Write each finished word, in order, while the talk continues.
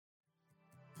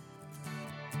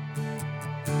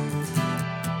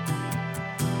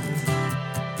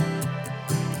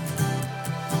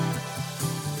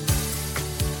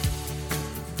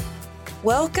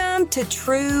Welcome to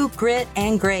True Grit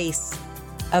and Grace,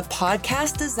 a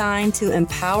podcast designed to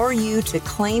empower you to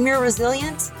claim your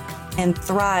resilience and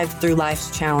thrive through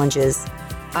life's challenges.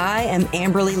 I am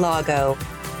Amberly Lago,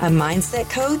 a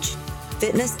mindset coach,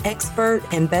 fitness expert,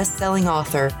 and best-selling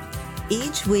author.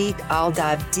 Each week, I'll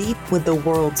dive deep with the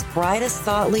world's brightest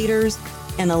thought leaders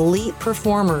and elite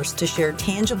performers to share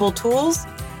tangible tools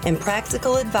and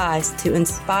practical advice to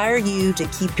inspire you to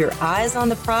keep your eyes on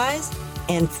the prize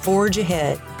and forge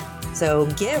ahead. So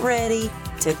get ready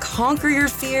to conquer your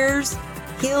fears,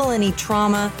 heal any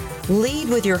trauma, lead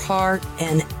with your heart,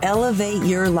 and elevate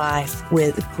your life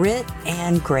with grit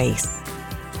and grace.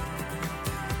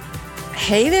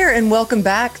 Hey there, and welcome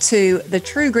back to the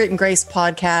True Grit and Grace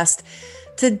podcast.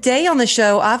 Today on the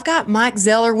show, I've got Mike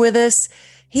Zeller with us.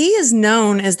 He is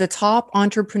known as the top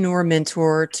entrepreneur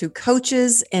mentor to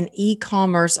coaches and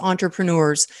e-commerce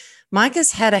entrepreneurs. Mike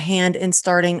has had a hand in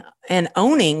starting and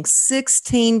owning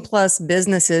 16 plus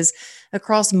businesses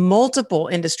across multiple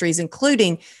industries,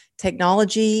 including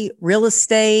technology, real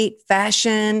estate,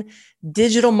 fashion,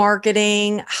 digital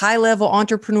marketing, high-level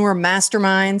entrepreneur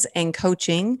masterminds, and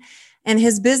coaching. And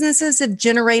his businesses have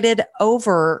generated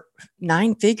over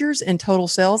 9 figures in total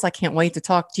sales. I can't wait to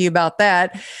talk to you about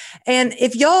that. And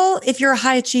if you're a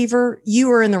high achiever, you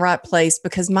are in the right place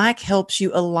because Mike helps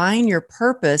you align your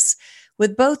purpose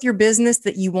with both your business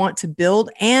that you want to build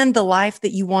and the life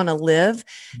that you want to live.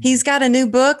 He's got a new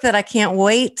book that I can't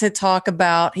wait to talk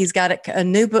about. He's got a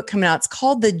new book coming out. It's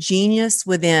called The Genius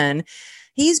Within.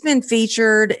 He's been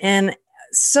featured in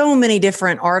so many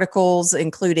different articles,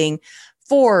 including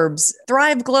Forbes,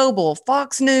 Thrive Global,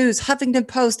 Fox News, Huffington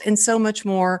Post, and so much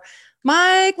more.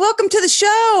 Mike, welcome to the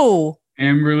show.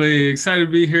 Amberly, excited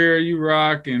to be here. You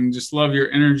rock, and just love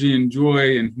your energy and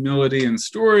joy and humility and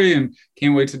story, and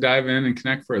can't wait to dive in and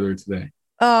connect further today.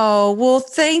 Oh, well,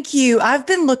 thank you. I've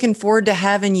been looking forward to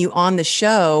having you on the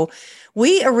show.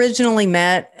 We originally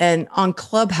met on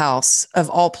Clubhouse, of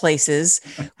all places,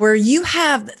 where you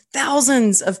have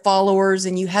thousands of followers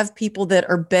and you have people that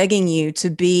are begging you to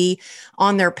be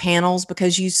on their panels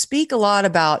because you speak a lot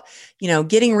about,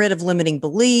 getting rid of limiting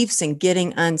beliefs and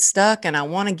getting unstuck. And I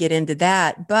want to get into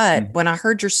that. But when I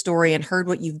heard your story and heard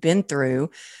what you've been through,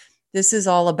 this is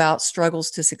all about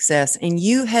struggles to success. And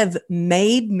you have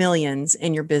made millions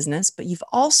in your business, but you've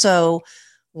also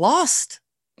lost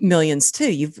millions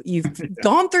too. You've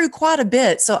gone through quite a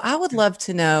bit. So I would love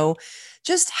to know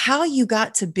just how you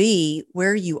got to be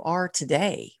where you are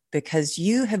today, because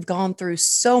you have gone through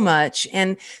so much.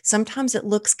 And sometimes it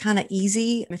looks kind of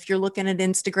easy if you're looking at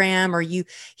Instagram or you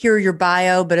hear your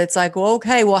bio, but it's like, well,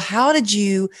 okay, well, how did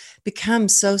you become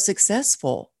so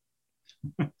successful?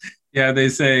 Yeah, they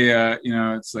say,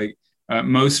 it's like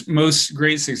most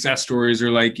great success stories are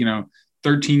like,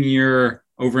 13-year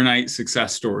overnight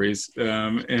success stories.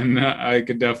 And I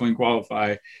could definitely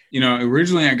qualify.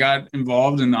 Originally I got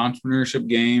involved in the entrepreneurship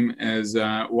game as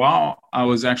while I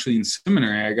was actually in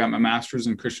seminary. I got my master's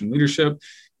in Christian leadership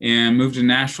and moved to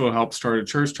Nashville to help start a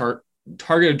church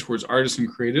targeted towards artists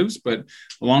and creatives. But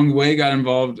along the way, got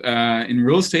involved in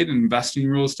real estate and investing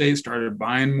in real estate, started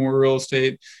buying more real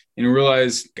estate, and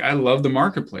realized I love the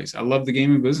marketplace. I love the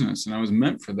game of business, and I was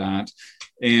meant for that.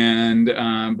 And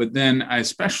but then I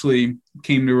especially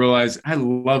came to realize I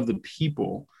love the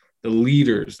people, the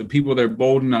leaders, the people that are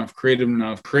bold enough, creative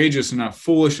enough, courageous enough,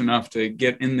 foolish enough to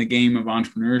get in the game of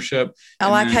entrepreneurship. I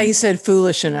like how you said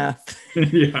foolish enough.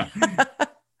 Yeah.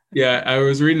 Yeah. I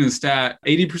was reading the stat,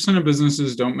 80% of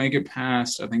businesses don't make it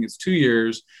past, I think it's 2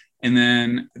 years. And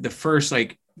then the first,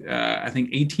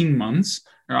 18 months,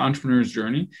 our entrepreneur's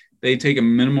journey, they take a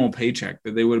minimal paycheck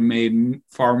that they would have made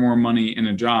far more money in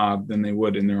a job than they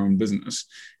would in their own business.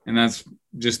 And that's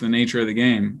just the nature of the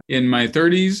game. In my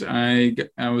 30s,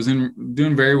 I was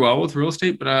doing very well with real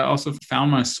estate, but I also found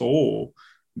my soul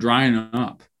drying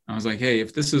up. I was like, hey,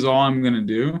 if this is all I'm going to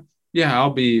do, yeah,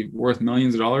 I'll be worth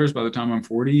millions of dollars by the time I'm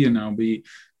 40, and I'll be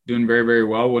doing very, very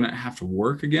well. Wouldn't have to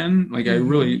work again. I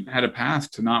really had a path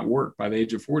to not work by the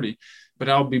age of 40, but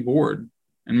I'll be bored.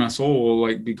 And my soul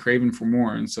will be craving for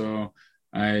more. And so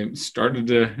I started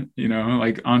to,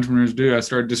 like entrepreneurs do, I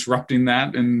started disrupting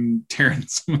that and tearing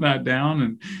some of that down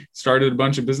and started a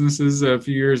bunch of businesses a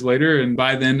few years later. And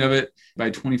by the end of it, by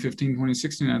 2015,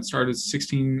 2016, I'd started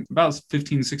 16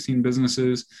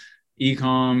 businesses,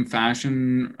 e-com,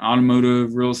 fashion,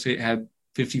 automotive, real estate, had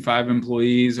 55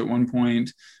 employees at one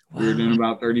point. We were doing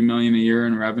about 30 million a year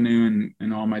in revenue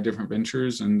in all my different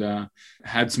ventures, and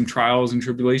had some trials and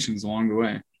tribulations along the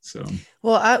way. So,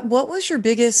 well, what was your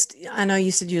biggest, I know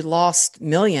you said you lost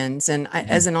millions, and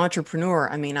as an entrepreneur,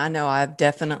 I mean, I know I've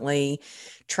definitely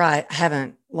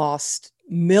haven't lost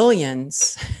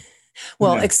millions,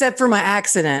 Well, Yeah. except for my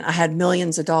accident, I had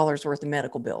millions of dollars worth of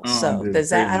medical bills. Oh, So dude, does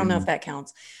that, I crazy. don't know if that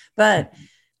counts, but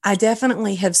I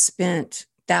definitely have spent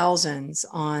thousands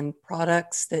on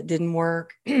products that didn't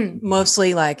work,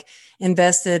 mostly like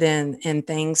invested in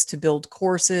things to build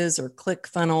courses or click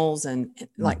funnels and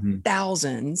like Mhm.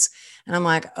 thousands. And I'm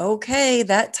like, okay,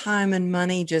 that time and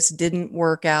money just didn't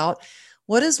work out.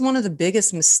 What is one of the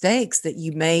biggest mistakes that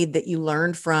you made that you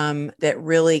learned from that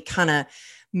really kind of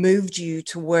moved you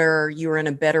to where you were in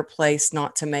a better place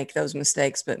not to make those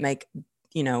mistakes, but make,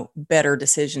 better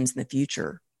decisions in the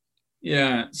future?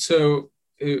 Yeah. So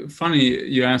funny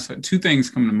you asked that. Two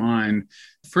things come to mind.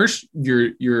 First,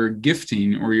 your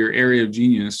gifting or your area of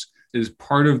genius is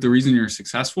part of the reason you're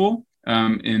successful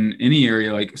in any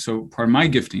area. Like, so part of my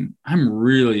gifting, I'm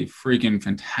really freaking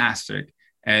fantastic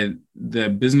at the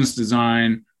business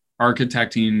design,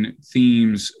 architecting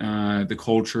themes, the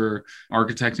culture,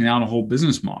 architecting out a whole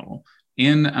business model.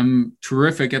 And I'm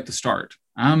terrific at the start.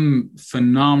 I'm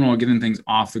phenomenal at getting things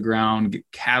off the ground,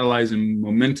 catalyzing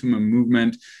momentum and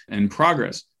movement and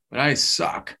progress, but I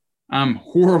suck. I'm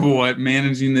horrible at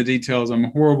managing the details.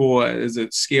 I'm horrible as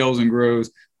it scales and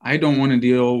grows. I don't want to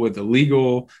deal with the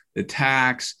legal, the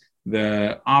tax,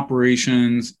 the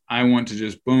operations. I want to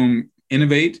just boom,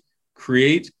 innovate,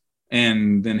 create,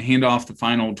 and then hand off the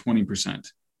final 20%.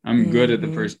 I'm good at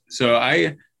the first. So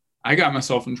I got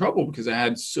myself in trouble because I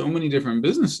had so many different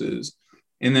businesses.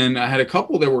 And then I had a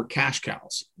couple that were cash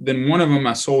cows. Then one of them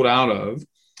I sold out of.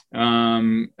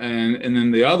 And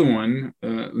then the other one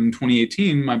in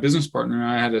 2018, my business partner,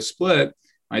 I had a split.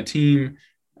 My team,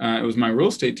 it was my real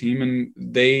estate team. And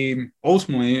they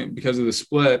ultimately, because of the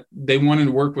split, they wanted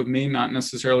to work with me, not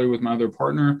necessarily with my other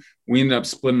partner. We ended up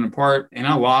splitting apart and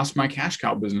I lost my cash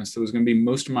cow business. That was going to be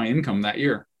most of my income that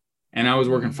year. And I was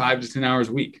working 5 to 10 hours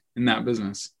a week in that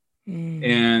business.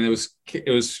 And it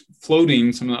was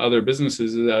floating some of the other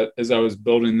businesses as I was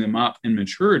building them up in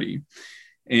maturity.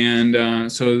 And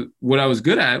so what I was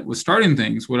good at was starting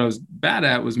things. What I was bad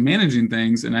at was managing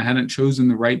things, and I hadn't chosen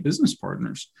the right business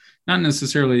partners. Not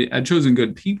necessarily I'd chosen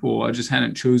good people. I just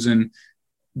hadn't chosen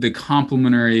the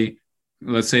complementary.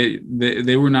 Let's say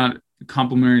they were not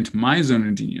complementary to my zone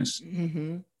of genius.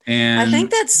 Mm-hmm. And I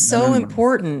think that's so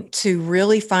important to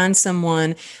really find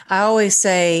someone. I always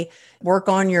say, work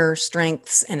on your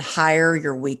strengths and hire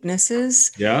your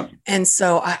weaknesses. Yeah. And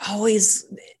so I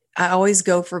always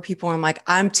go for people. I'm like,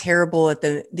 I'm terrible at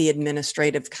the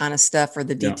administrative kind of stuff or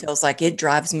the details. Like it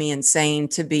drives me insane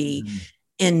to be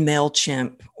in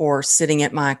MailChimp or sitting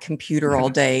at my computer all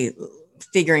day,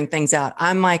 figuring things out.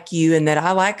 I'm like you in that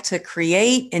I like to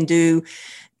create and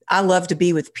I love to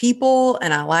be with people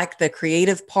and I like the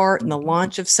creative part and the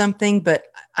launch of something, but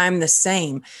I'm the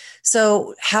same.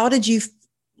 So how did you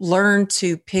learn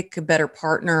to pick a better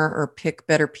partner or pick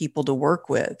better people to work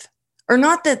with? Or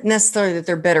not that necessarily that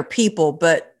they're better people,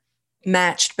 but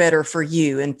matched better for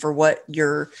you and for what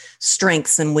your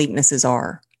strengths and weaknesses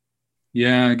are?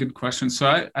 Yeah, good question.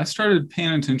 So I started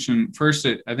paying attention. First,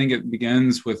 I think it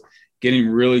begins with getting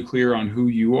really clear on who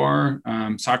you are.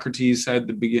 Socrates said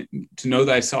to know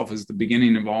thyself is the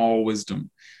beginning of all wisdom.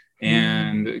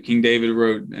 And King David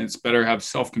wrote, it's better to have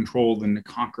self-control than to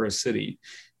conquer a city.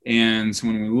 And so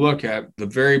when we look at the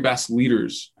very best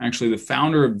leaders, actually the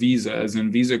founder of Visa, as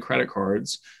in Visa credit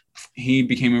cards, he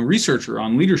became a researcher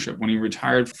on leadership when he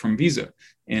retired from Visa.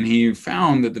 And he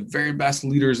found that the very best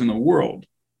leaders in the world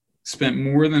spent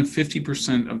more than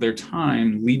 50% of their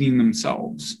time leading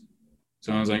themselves.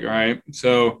 So I was like, all right.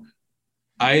 So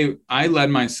I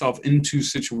led myself into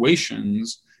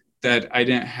situations that I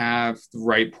didn't have the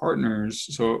right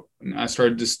partners. So I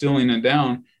started distilling it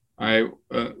down. I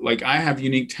have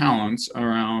unique talents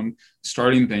around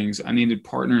starting things. I needed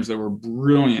partners that were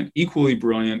brilliant, equally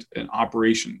brilliant at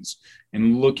operations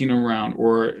and looking around.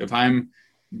 Or if I'm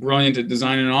brilliant at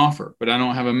designing an offer, but I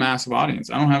don't have a massive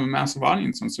audience. I don't have a massive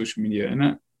audience on social media,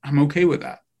 and I'm okay with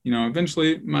that.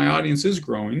 Eventually my audience is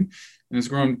growing, and it's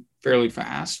growing fairly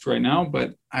fast right now.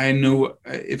 But I know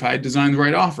if I design the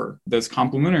right offer that's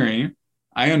complementary,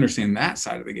 I understand that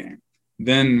side of the game.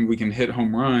 Then we can hit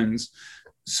home runs.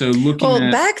 So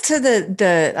back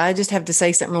to I just have to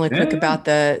say something really quick about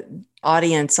the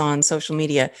audience on social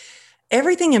media.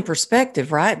 Everything in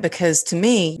perspective, right? Because to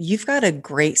me, you've got a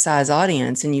great size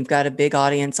audience and you've got a big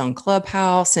audience on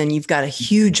Clubhouse and you've got a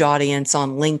huge audience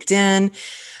on LinkedIn,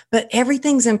 but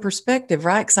everything's in perspective,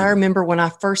 right? Because I remember when I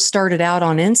first started out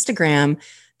on Instagram,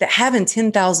 that having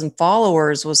 10,000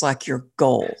 followers was like your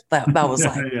goal. That was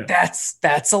like,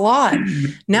 that's a lot.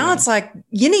 Now it's like,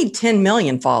 you need 10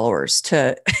 million followers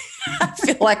to, I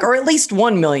feel like, or at least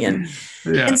 1 million.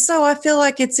 Yeah. And so I feel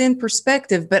like it's in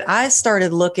perspective, but I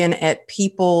started looking at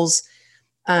people's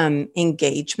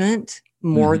engagement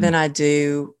more than I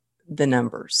do the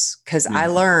numbers, because I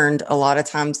learned a lot of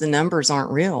times the numbers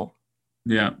aren't real.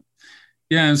 Yeah.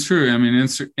 Yeah, it's true. I mean,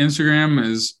 Instagram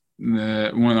is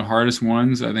one of the hardest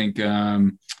ones. I think, you're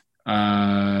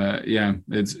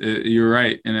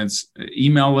right. And it's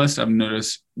email list. I've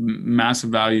noticed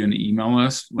massive value in the email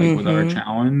list. Like with our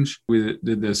challenge, we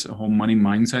did this whole money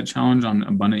mindset challenge on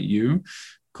Abundant You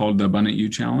called the Abundant You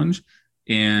Challenge.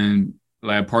 And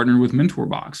I partnered with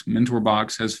MentorBox.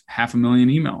 MentorBox has 500,000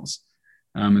 emails.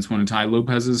 It's one of Tai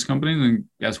Lopez's companies. And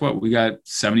guess what? We got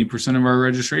 70% of our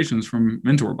registrations from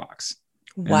MentorBox.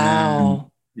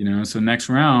 Wow. Then, so next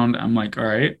round, I'm like, all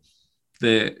right,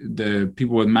 the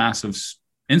people with massive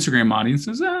Instagram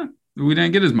audiences, we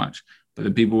didn't get as much, but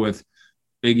the people with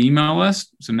big email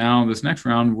lists. So now this next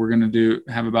round, we're going to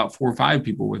have about 4 or 5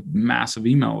 people with massive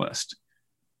email list.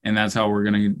 And that's how we're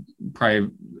going to probably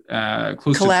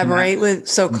collaborate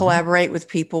with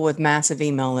people with massive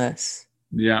email lists.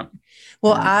 Yeah.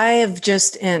 Well, I'm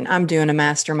doing a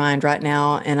mastermind right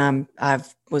now, and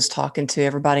I've was talking to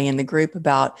everybody in the group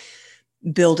about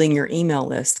building your email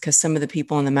list, because some of the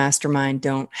people in the mastermind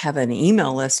don't have an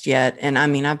email list yet. And I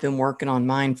mean, I've been working on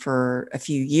mine for a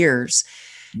few years,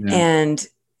 and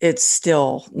it's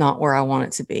still not where I want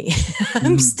it to be.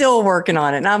 I'm still working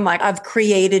on it. And I'm like, I've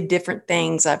created different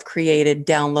things. I've created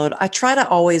download. I try to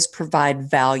always provide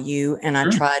value, and I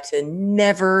try to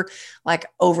never like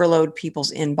overload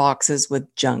people's inboxes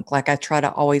with junk. Like I try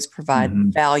to always provide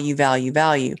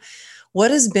value. What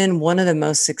has been one of the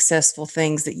most successful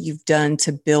things that you've done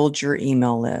to build your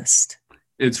email list?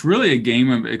 It's really a game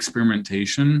of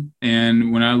experimentation.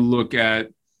 And when I look at,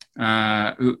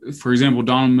 for example,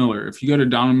 Donald Miller, if you go to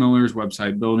Donald Miller's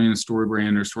website, Building a Story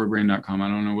Brand or storybrand.com, I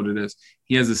don't know what it is.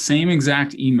 He has the same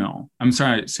exact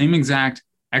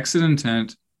exit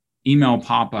intent email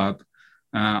pop-up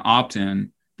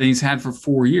opt-in that he's had for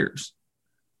 4 years.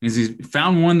 Because he's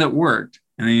found one that worked.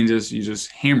 And then you just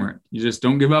hammer it. You just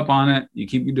don't give up on it. You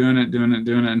keep doing it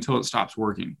until it stops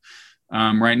working.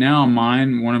 Right now,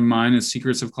 one of mine is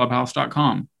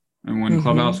secretsofclubhouse.com. And when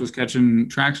Clubhouse was catching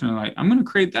traction, I'm like, I'm going to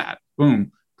create that.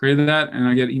 Boom, create that. And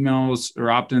I get emails or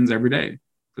opt-ins every day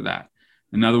for that.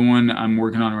 Another one I'm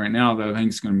working on right now that I think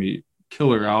is going to be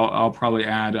killer. I'll probably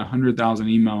add 100,000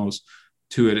 emails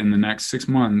to it in the next 6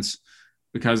 months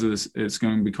because of this. It's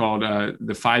going to be called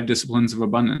the 5 Disciplines of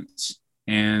Abundance.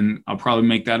 And I'll probably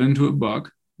make that into a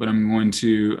book, but I'm going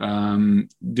to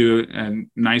do a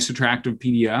nice, attractive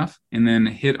PDF and then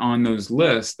hit on those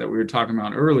lists that we were talking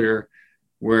about earlier,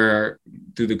 where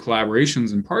through the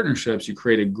collaborations and partnerships, you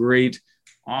create a great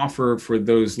offer for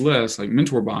those lists, like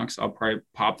MentorBox. I'll probably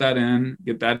pop that in,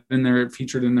 get that in there,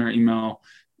 featured in their email,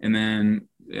 and then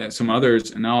some others.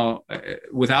 And I'll,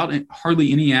 without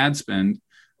hardly any ad spend,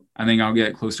 I think I'll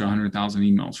get close to 100,000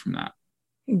 emails from that.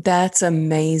 That's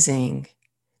amazing.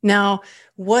 Now,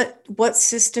 what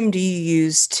system do you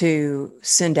use to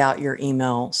send out your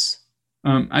emails?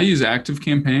 I use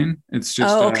ActiveCampaign. It's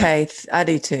just okay. I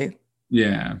do too.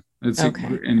 Yeah, it's okay.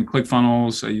 And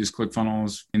ClickFunnels. I use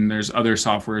ClickFunnels, and there's other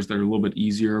softwares that are a little bit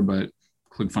easier, but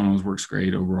ClickFunnels works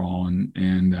great overall, and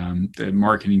the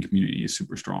marketing community is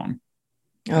super strong.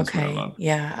 Okay.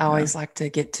 Yeah. I always like to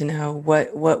get to know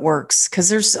what works, because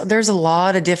there's a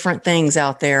lot of different things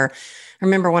out there. I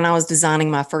remember when I was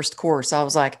designing my first course, I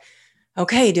was like,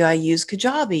 okay, do I use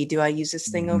Kajabi? Do I use this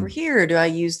thing over here? Do I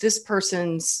use this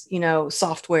person's,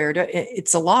 software?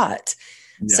 It's a lot.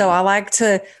 Yeah. So I like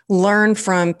to learn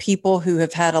from people who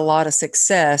have had a lot of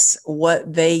success,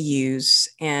 what they use,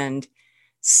 and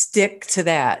stick to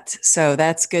that. So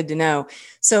that's good to know.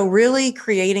 So really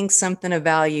creating something of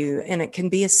value, and it can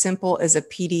be as simple as a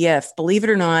PDF. Believe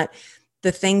it or not,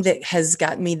 the thing that has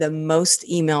gotten me the most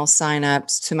email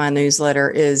signups to my newsletter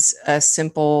is a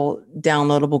simple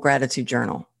downloadable gratitude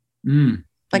journal.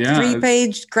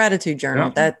 3-page gratitude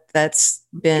journal. Yeah. That's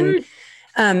been,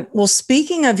 well,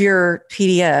 speaking of your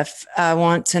PDF, I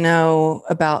want to know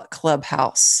about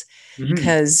Clubhouse,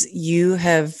 because you're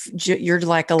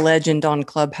like a legend on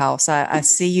Clubhouse. I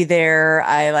see you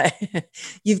there.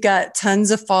 You've got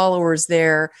tons of followers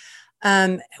there.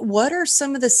 What are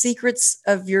some of the secrets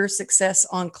of your success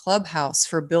on Clubhouse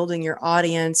for building your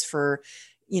audience, for,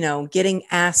 getting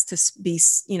asked to be,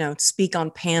 speak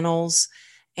on panels,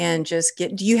 and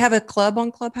do you have a club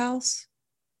on Clubhouse?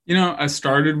 I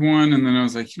started one, and then I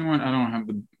was like, you know what? I don't have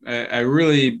I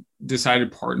really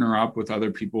decided to partner up with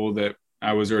other people that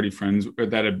I was already friends or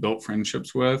that I built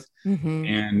friendships with,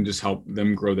 and just help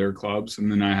them grow their clubs.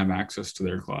 And then I have access to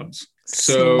their clubs.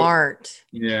 So, smart.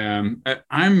 Yeah.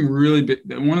 I'm really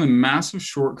one of the massive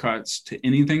shortcuts to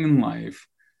anything in life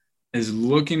is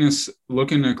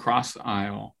looking across the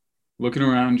aisle, looking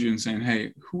around you and saying,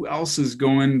 hey, who else is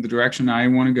going the direction I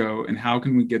want to go, and how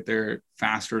can we get there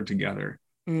faster together?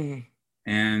 Mm.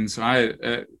 And so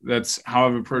that's how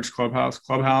I've approached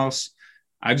Clubhouse.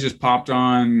 I just popped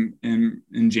on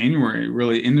in January,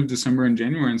 really end of December and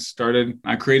January, and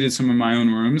I created some of my own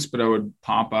rooms, but I would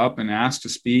pop up and ask to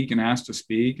speak and ask to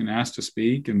speak and ask to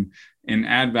speak and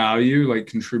add value, like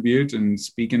contribute and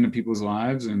speak into people's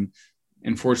lives. And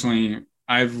fortunately,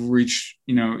 I've reached,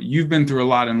 you've been through a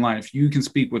lot in life. You can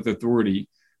speak with authority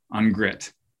on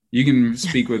grit. You can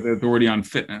speak with authority on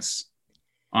fitness,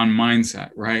 on mindset,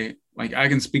 right? Like I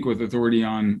can speak with authority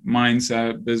on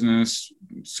mindset, business,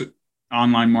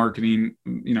 online marketing,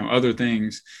 other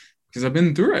things, because I've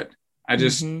been through it. I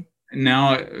just,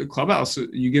 now Clubhouse,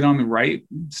 you get on the right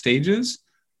stages,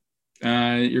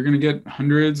 you're going to get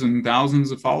hundreds and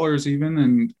thousands of followers even,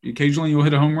 and occasionally you'll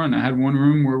hit a home run. I had one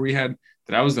room where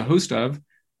that I was the host of,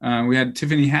 we had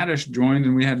Tiffany Haddish joined,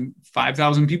 and we had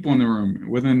 5,000 people in the room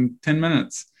within 10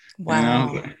 minutes.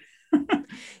 Wow.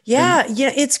 Yeah.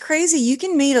 It's crazy. You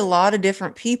can meet a lot of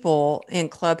different people in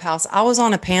Clubhouse. I was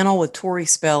on a panel with Tori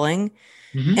Spelling,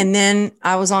 and then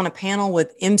I was on a panel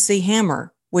with MC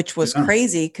Hammer, which was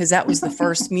crazy because that was the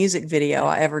first music video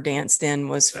I ever danced in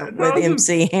with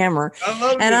MC Hammer.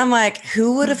 And I'm like,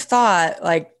 who would have thought,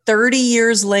 like 30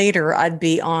 years later, I'd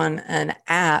be on an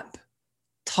app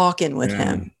talking with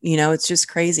him. It's just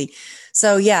crazy.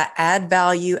 So add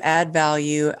value,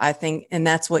 I think. And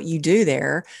that's what you do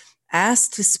there.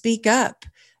 Ask to speak up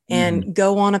and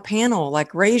go on a panel,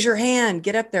 like raise your hand,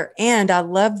 get up there. And I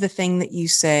love the thing that you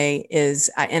say is,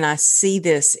 and I see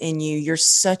this in you, you're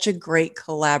such a great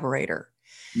collaborator.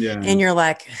 Yeah. And you're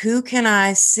like, who can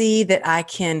I see that I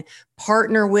can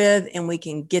partner with and we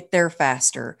can get there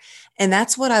faster? And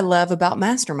that's what I love about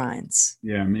masterminds.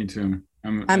 Yeah, me too.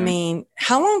 I mean,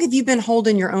 how long have you been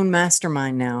holding your own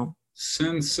mastermind now?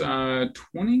 Since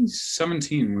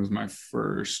 2017 was my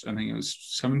first. I think it was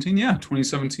 17. Yeah,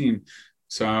 2017.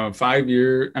 So 5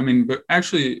 years. I mean, but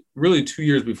actually, really 2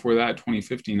 years before that,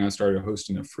 2015, I started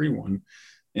hosting a free one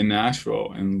in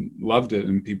Nashville and loved it.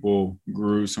 And people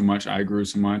grew so much. I grew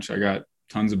so much. I got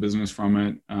tons of business from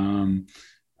it.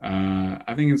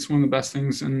 I think it's one of the best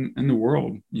things in the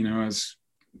world. As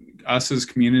us as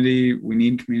community, we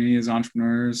need community as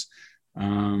entrepreneurs.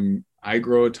 I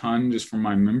grow a ton just from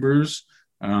my members,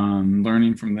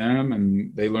 learning from them,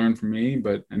 and they learn from me,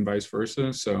 and vice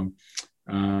versa. So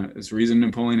it's the reason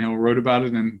Napoleon Hill wrote about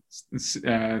it in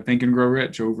Think and Grow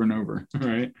Rich over and over,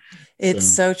 right? It's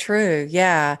so true.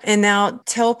 Yeah. And now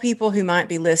tell people who might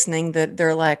be listening that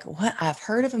they're like, what? I've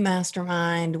heard of a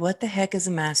mastermind. What the heck is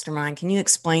a mastermind? Can you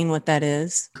explain what that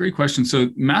is? Great question. So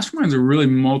masterminds are really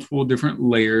multiple different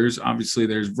layers. Obviously,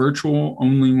 there's virtual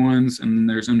only ones, and then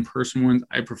there's in-person ones.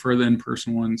 I prefer the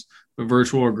in-person ones, but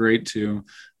virtual are great too.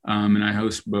 And I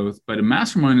host both. But a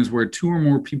mastermind is where two or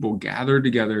more people gather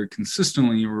together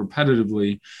consistently or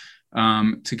repetitively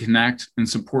to connect and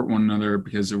support one another,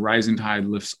 because the rising tide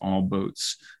lifts all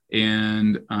boats.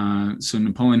 And so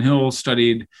Napoleon Hill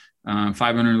studied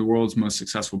 500 of the world's most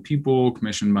successful people,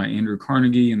 commissioned by Andrew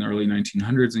Carnegie in the early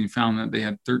 1900s. And he found that they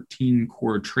had 13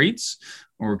 core traits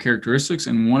or characteristics.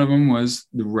 And one of them was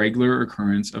the regular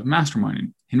occurrence of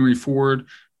masterminding. Henry Ford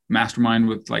mastermind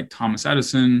with like Thomas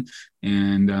Edison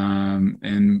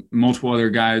and multiple other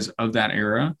guys of that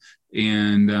era.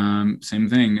 And same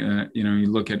thing, you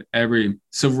look at every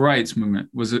civil rights movement,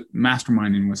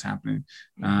 masterminding was happening.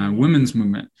 Women's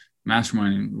movement,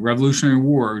 masterminding. Revolutionary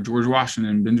War, George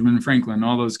Washington, Benjamin Franklin,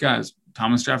 all those guys,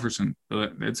 Thomas Jefferson,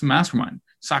 it's a mastermind.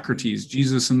 Socrates,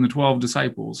 Jesus and the 12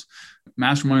 disciples.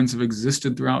 Masterminds have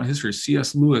existed throughout history.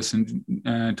 C.S. Lewis and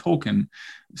Tolkien,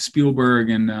 Spielberg,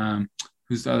 and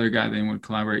who's the other guy they would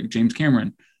collaborate? James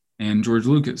Cameron and George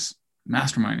Lucas,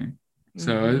 masterminding.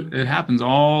 So it happens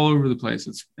all over the place.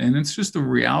 It's just the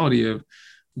reality of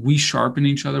we sharpen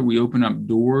each other. We open up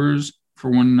doors for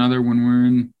one another when we're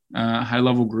in high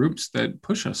level groups that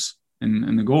push us.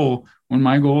 And the goal, one of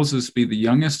my goals is to be the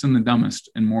youngest and the dumbest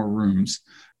in more rooms,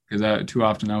 because too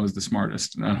often I was the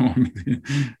smartest. And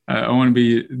I want to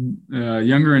be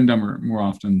younger and dumber more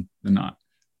often than not.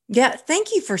 Yeah.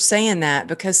 Thank you for saying that,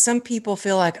 because some people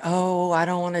feel like, oh, I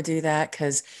don't want to do that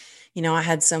because, I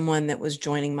had someone that was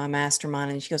joining my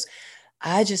mastermind and she goes,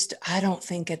 I don't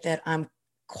think that I'm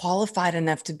qualified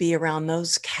enough to be around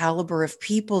those caliber of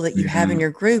people that you have in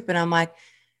your group. And I'm like,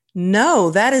 no,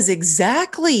 that is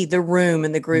exactly the room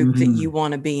and the group that you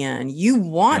want to be in. You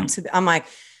want to, I'm like,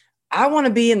 I want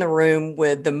to be in the room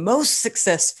with the most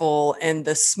successful and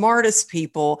the smartest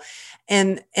people.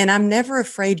 And I'm never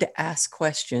afraid to ask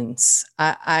questions.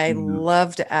 I Yeah.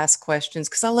 love to ask questions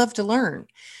because I love to learn.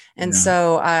 And Yeah.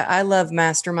 so I love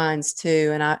masterminds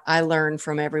too. And I learn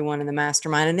from everyone in the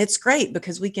mastermind. And it's great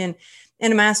because we can,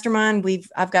 in a mastermind,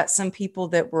 I've got some people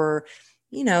that were,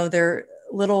 they're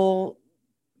little,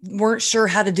 weren't sure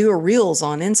how to do a reels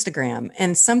on Instagram,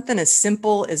 and something as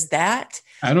simple as that,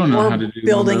 I don't know how or to do one of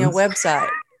building a those. website.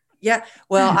 Yeah.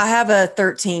 Well, I have a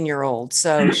 13-year-old,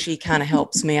 so she kind of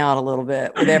helps me out a little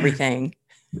bit with everything.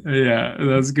 Yeah,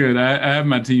 that's good. I have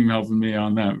my team helping me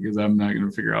on that because I'm not going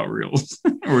to figure out Reels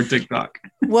or TikTok.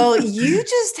 Well, you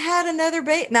just had another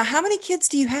baby. Now, how many kids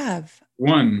do you have?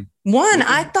 One. One.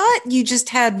 I thought you just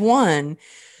had one.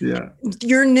 Yeah.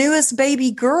 Your newest baby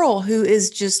girl, who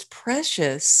is just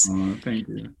precious. Thank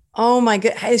you. Oh my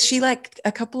God. Is she like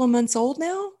a couple of months old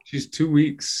now? She's 2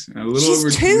 weeks, a little She's over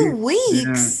 2 2 weeks. Yeah.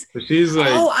 weeks. So she's like,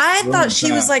 Oh, I growing thought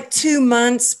she was fast. like 2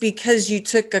 months because you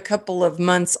took a couple of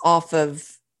months off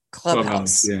of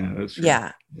Clubhouse. Clubhouse. Yeah, that's true.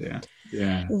 Yeah. Yeah.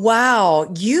 Yeah.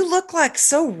 Wow. You look like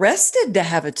so rested to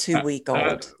have a 2 week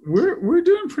old. We're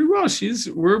doing pretty well.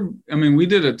 We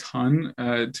did a ton,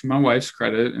 to my wife's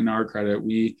credit and our credit.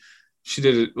 She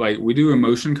did it, like, we do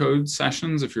emotion code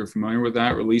sessions, if you're familiar with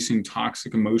that, releasing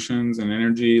toxic emotions and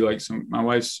energy. Like,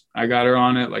 I got her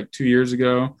on it like 2 years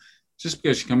ago, just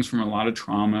because she comes from a lot of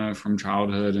trauma from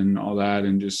childhood and all that,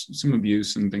 and just some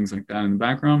abuse and things like that in the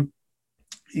background.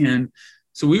 And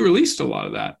so we released a lot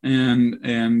of that, and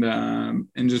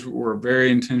just were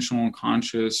very intentional and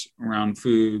conscious around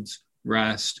foods,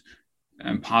 rest,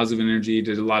 and positive energy.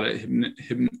 Did a lot of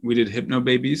we did hypno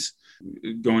babies,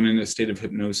 going into a state of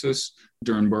hypnosis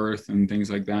during birth and things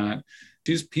like that.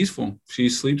 She's peaceful. She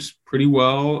sleeps pretty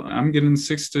well. I'm getting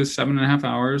 6 to 7.5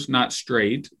 hours, not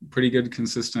straight, pretty good,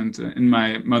 consistent. And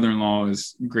my mother-in-law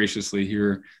is graciously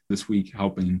here this week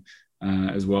helping,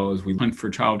 as well as we hunt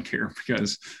for childcare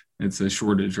because it's a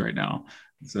shortage right now.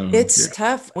 So it's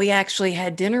tough. We actually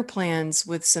had dinner plans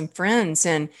with some friends,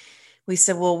 and we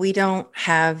said, well, we don't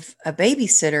have a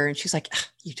babysitter. And she's like,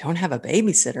 you don't have a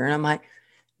babysitter? And I'm like,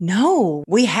 no,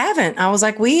 we haven't. I was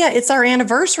like, it's our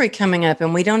anniversary coming up,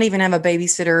 and we don't even have a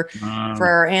babysitter for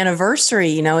our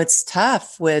anniversary. It's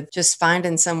tough with just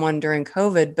finding someone during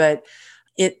COVID, but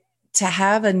to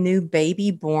have a new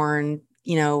baby born,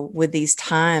 with these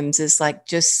times is like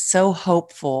just so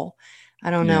hopeful. I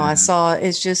don't know.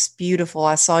 It's just beautiful.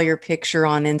 I saw your picture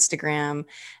on Instagram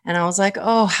and I was like,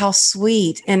 oh, how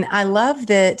sweet. And I love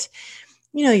that,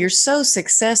 you're so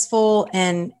successful,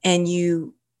 and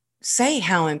you say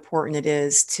how important it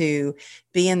is to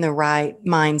be in the right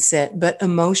mindset, but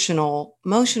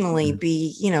emotionally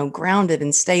be, grounded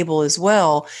and stable as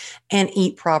well, and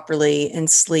eat properly and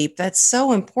sleep. That's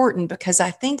so important, because I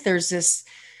think there's this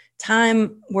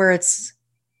time where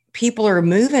people are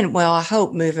I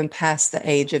hope moving past the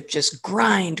age of just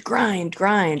grind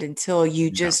until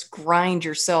you just grind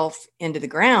yourself into the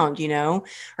ground,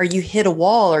 or you hit a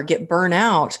wall or get burnt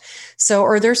out. So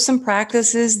are there some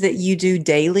practices that you do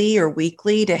daily or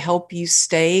weekly to help you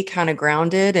stay kind of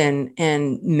grounded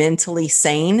and mentally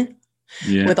sane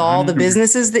with all the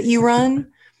businesses that you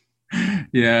run?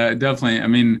 Yeah,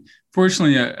 definitely.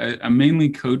 Fortunately, I mainly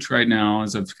coach right now,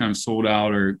 as I've kind of sold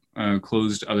out or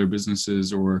closed other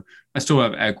businesses, or I still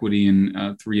have equity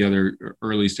in 3 other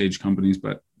early stage companies.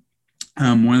 But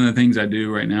one of the things I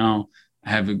do right now, I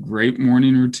have a great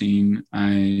morning routine.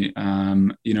 The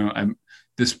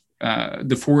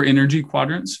 4 energy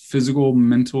quadrants: physical,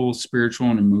 mental, spiritual,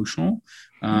 and emotional.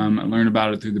 I learned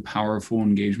about it through the Powerful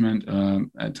Engagement.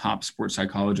 A top sports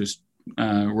psychologist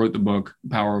wrote the book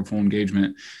Powerful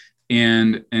Engagement.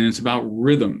 And it's about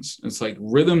rhythms. It's like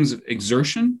rhythms of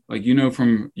exertion. Like,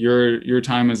 from your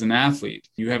time as an athlete,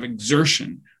 you have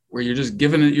exertion where you're just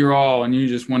giving it your all and you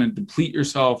just want to deplete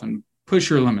yourself and push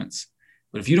your limits.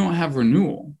 But if you don't have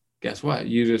renewal, guess what?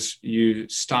 You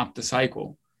stop the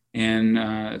cycle. And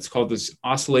it's called this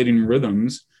oscillating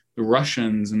rhythms. The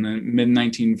Russians in the mid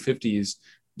 1950s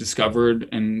discovered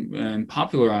and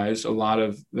popularized a lot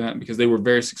of that because they were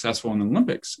very successful in the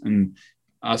Olympics. And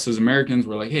us as Americans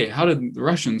were like, hey, how did the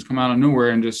Russians come out of nowhere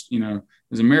and just, it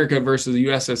was America versus the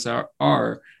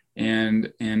USSR.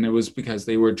 And it was because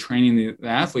they were training the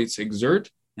athletes to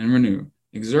exert and renew.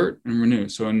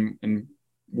 So in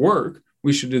work,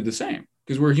 we should do the same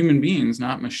because we're human beings,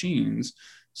 not machines.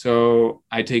 So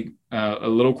I take a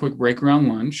little quick break around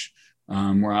lunch,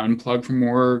 where I unplug from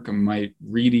work. I might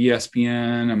read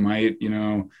ESPN. I might,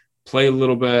 play a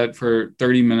little bit for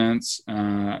 30 minutes.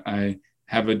 I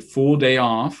have a full day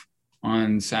off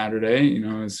on Saturday,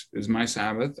 is my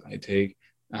Sabbath. I take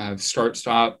start,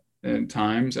 stop, at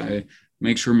times. I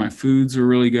make sure my foods are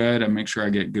really good. I make sure I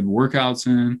get good workouts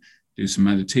in, do some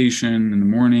meditation in the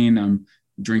morning. I'm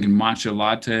drinking matcha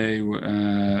latte.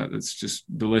 That's just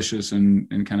delicious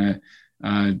and kind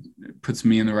of puts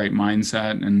me in the right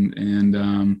mindset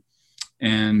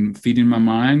and feeding my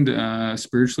mind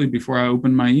spiritually before I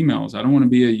open my emails. I don't want to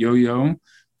be a yo-yo,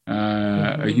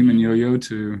 a human yo-yo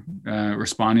to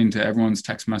responding to everyone's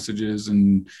text messages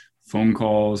and phone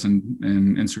calls and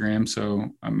Instagram. So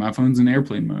my phone's in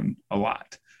airplane mode a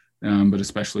lot, but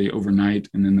especially overnight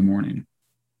and in the morning.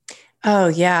 Oh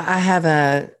yeah, I have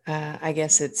I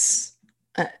guess it's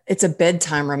a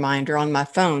bedtime reminder on my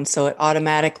phone, so it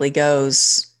automatically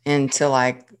goes into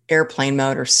like airplane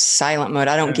mode or silent mode.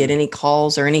 I don't get any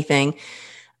calls or anything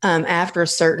after a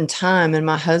certain time, and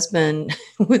my husband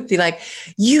would be like,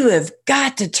 "You have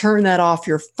got to turn that off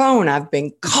your phone. I've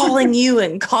been calling you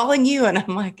and calling you," and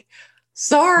I'm like,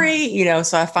 "Sorry,"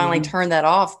 So I finally turned that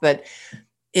off, but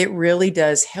it really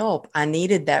does help. I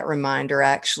needed that reminder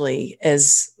actually,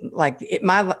 as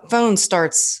my phone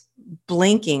starts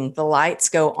blinking, the lights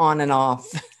go on and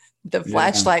off, the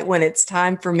flashlight when it's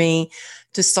time for me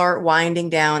to start winding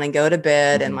down and go to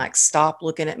bed and like stop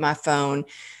looking at my phone,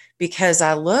 because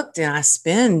I looked and I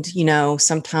spend,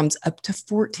 sometimes up to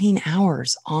 14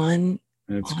 hours online.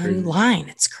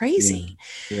 It's crazy.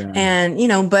 Yeah.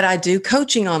 And, but I do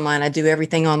coaching online. I do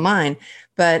everything online.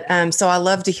 But so I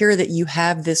love to hear that you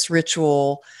have this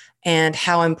ritual and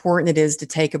how important it is to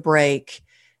take a break,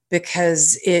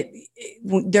 because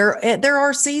there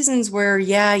are seasons where,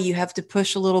 you have to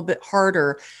push a little bit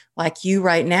harder. Like you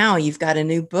right now, you've got a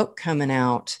new book coming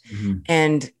out,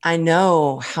 and I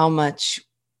know how much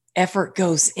effort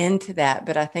goes into that.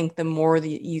 But I think the more that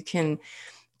you can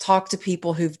talk to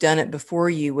people who've done it before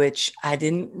you, which I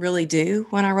didn't really do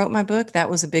when I wrote my book. That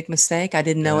was a big mistake. I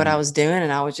didn't know what I was doing.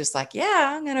 And I was just like,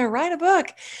 I'm going to write a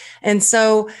book. And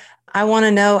so I want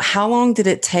to know, how long did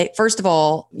it take? First of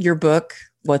all, your book,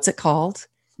 what's it called?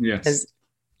 Yes.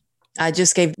 I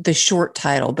just gave the short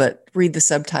title, but read the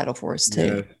subtitle for us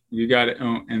too. Yeah, you got it.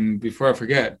 Oh, and before I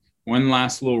forget, one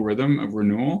last little rhythm of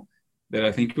renewal that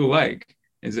I think you'll like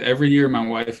is every year my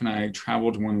wife and I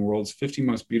travel to one of the world's 50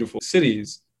 most beautiful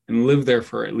cities and live there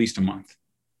for at least a month.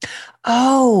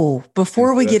 Oh,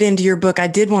 before we get into your book, I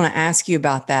did want to ask you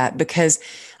about that, because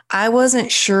I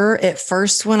wasn't sure at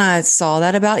first when I saw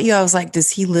that about you. I was like,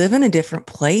 does he live in a different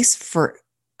place for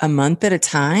a month at a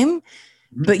time?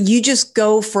 But you just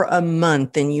go for a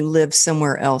month and you live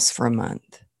somewhere else for a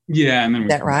month. Yeah. And then is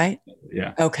that right?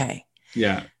 Yeah. Okay.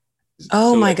 Yeah.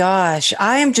 Oh my gosh.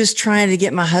 I am just trying to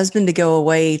get my husband to go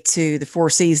away to the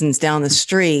Four Seasons down the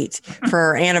street for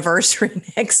our anniversary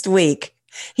next week.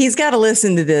 He's got to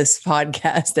listen to this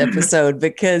podcast episode,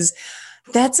 because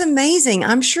that's amazing.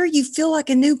 I'm sure you feel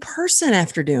like a new person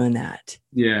after doing that.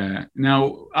 Yeah.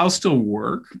 Now I'll still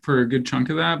work for a good chunk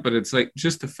of that, but it's like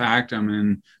just the fact I'm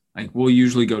in, like, we'll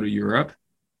usually go to Europe.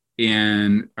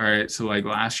 And all right, so like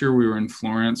last year we were in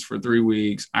Florence for 3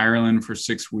 weeks, Ireland for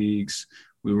 6 weeks.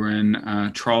 We were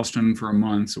in Charleston for a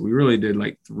month. So we really did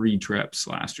like 3 trips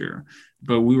last year,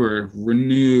 but we were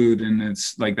renewed. And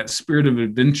it's like that spirit of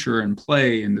adventure and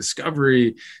play and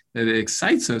discovery that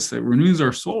excites us, that renews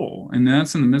our soul. And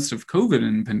that's in the midst of COVID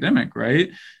and pandemic, right?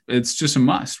 It's just a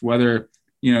must. Whether,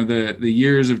 the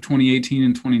years of 2018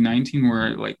 and 2019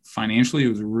 where like financially it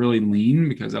was really lean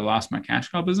because I lost my cash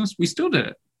cow business, we still did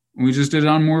it. We just did it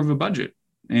on more of a budget.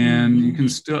 And you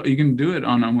can do it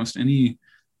on almost any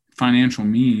financial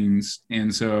means.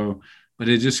 And so, but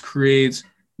it just creates,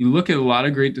 you look at a lot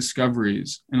of great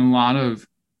discoveries and a lot of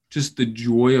just the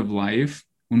joy of life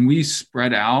when we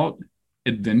spread out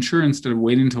adventure instead of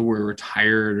waiting until we're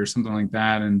retired or something like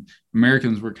that. And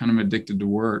Americans were kind of addicted to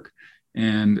work,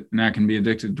 and I can be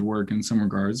addicted to work in some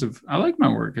regards of, I like my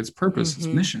work, it's purpose, it's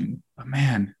mission, but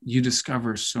man, you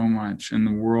discover so much and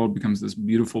the world becomes this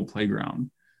beautiful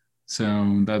playground.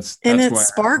 So that's it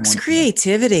sparks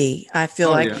creativity, I feel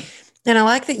like. Yeah. And I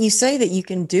like that you say that you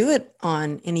can do it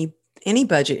on any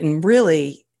budget, and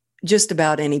really just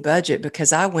about any budget,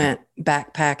 because I went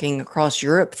backpacking across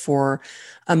Europe for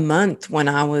a month when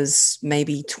I was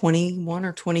maybe 21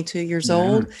 or 22 years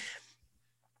old.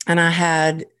 And I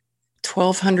had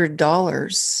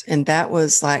 $1,200. And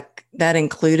that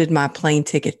included my plane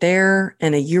ticket there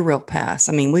and a Eurail pass.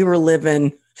 I mean, we were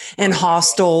living in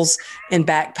hostels and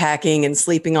backpacking and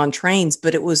sleeping on trains,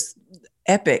 but it was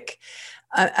epic.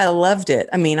 I loved it.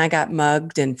 I mean, I got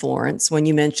mugged in Florence. When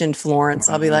you mentioned Florence,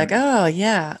 I'll be like, oh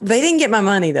yeah. They didn't get my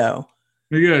money though.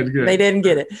 Good. They didn't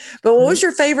get it. But what was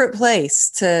your favorite place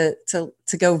to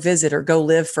go visit or go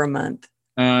live for a month?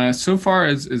 So far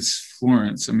it's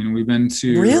Florence. I mean, we've been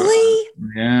to really,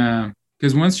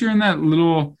 because once you're in that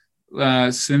little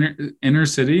inner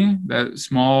city, that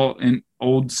small and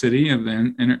old city of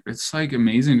the inner, it's like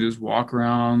amazing to just walk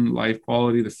around. Life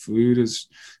quality, the food is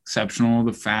exceptional,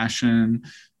 the fashion,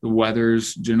 the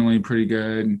weather's generally pretty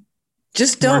good.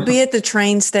 Just don't be at the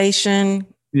train station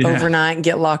overnight and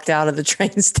get locked out of the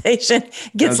train station.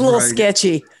 Gets a little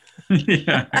sketchy.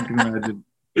 Yeah, I can imagine.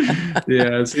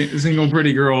 Yeah, single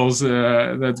pretty girls,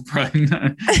 that's probably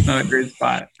not a great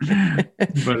spot.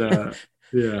 But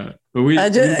yeah,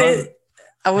 but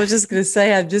I was just going to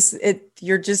say,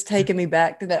 you're just taking me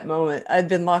back to that moment. I'd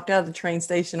been locked out of the train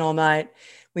station all night.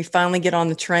 We finally get on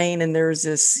the train and there's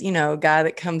this, guy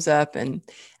that comes up, and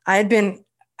I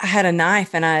had a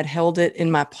knife and I had held it in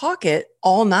my pocket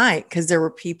all night because there were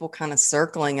people kind of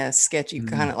circling us, sketchy,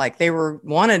 kind of like they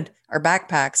wanted our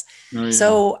backpacks. Oh, yeah.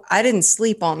 So I didn't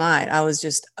sleep all night. I was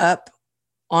just up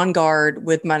on guard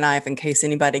with my knife in case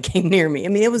anybody came near me. I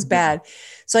mean, it was bad.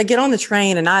 So I get on the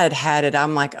train and I had it.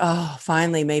 I'm like, oh,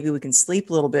 finally, maybe we can sleep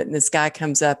a little bit. And this guy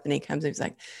comes up and he's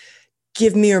like,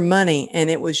 give me your money. And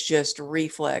it was just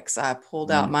reflex. I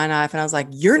pulled out my knife and I was like,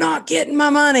 you're not getting my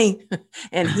money.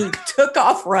 And he took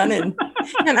off running.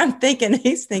 And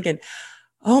he's thinking,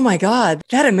 oh my God,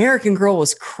 that American Girl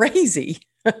was crazy.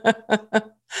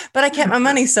 But I kept my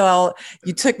money. So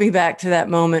you took me back to that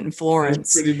moment in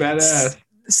Florence. That's pretty badass.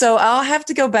 So I'll have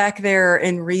to go back there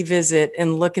and revisit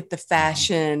and look at the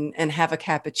fashion and have a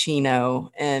cappuccino.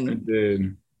 And I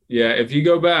did. Yeah. If you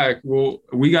go back,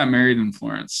 we got married in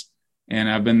Florence. And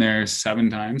I've been there 7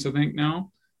 times, I think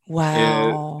now.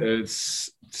 Wow. It's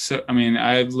so, I mean,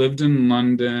 I've lived in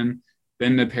London,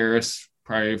 been to Paris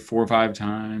probably 4 or 5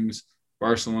 times,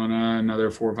 Barcelona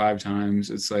another 4 or 5 times.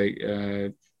 It's like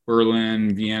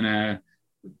Berlin, Vienna,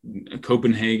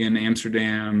 Copenhagen,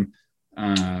 Amsterdam.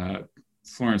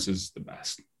 Florence is the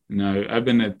best. I've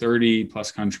been to 30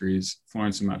 plus countries.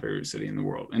 Florence is my favorite city in the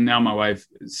world. And now my wife,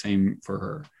 same for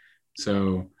her.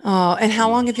 So. Oh, and how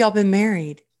long have y'all been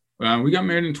married? We got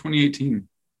married in 2018.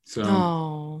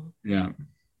 So, yeah,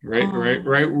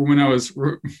 right when I was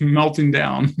melting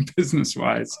down business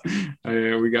wise,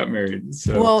 we got married.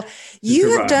 So, well,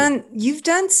 you've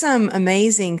done some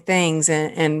amazing things.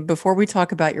 And before we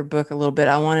talk about your book a little bit,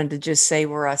 I wanted to just say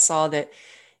where I saw that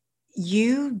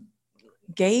you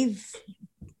gave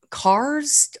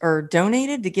cars or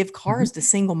donated to give cars to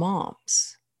single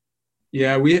moms.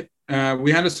 Yeah, we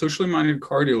had a socially minded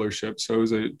car dealership. So it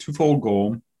was a twofold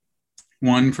goal.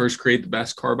 One, first create the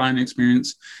best car buying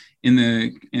experience in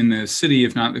the city,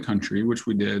 if not the country, which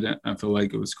we did. I feel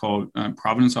like it was called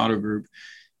Providence Auto Group,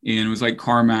 and it was like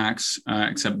CarMax,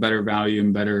 except better value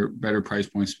and better price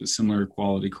points, but similar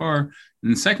quality car. And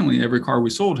then secondly, every car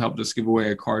we sold helped us give away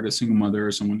a car to a single mother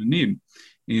or someone in need.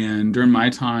 And during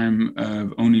my time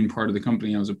of owning part of the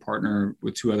company, I was a partner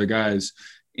with 2 other guys,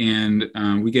 and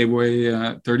we gave away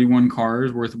 31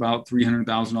 cars worth about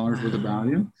 $300,000 worth of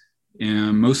value.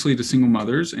 And mostly to single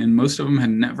mothers, and most of them had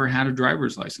never had a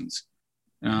driver's license.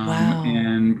 Wow.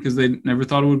 And because they never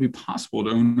thought it would be possible to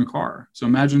own a car. So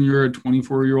imagine you're a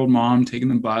 24-year-old mom taking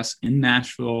the bus in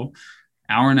Nashville,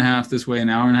 hour and a half this way, an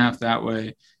hour and a half that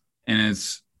way. And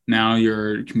it's now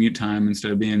your commute time,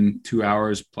 instead of being 2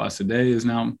 hours plus a day, is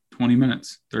now 20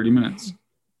 minutes, 30 minutes.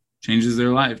 Changes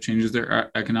their life, changes their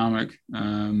economic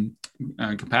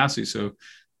capacity. So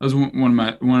that was one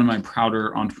of my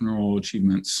prouder entrepreneurial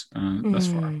achievements thus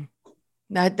far.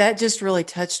 That just really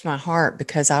touched my heart,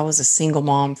 because I was a single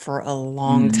mom for a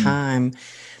long time,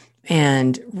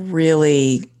 and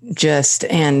really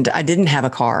and I didn't have a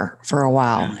car for a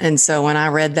while. Yeah. And so when I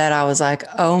read that, I was like,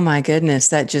 oh my goodness,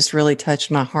 that just really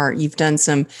touched my heart. You've done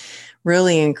some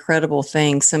really incredible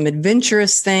things, some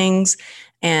adventurous things,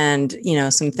 and,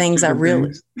 some things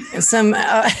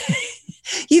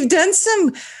you've done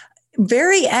some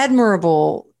very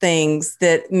admirable things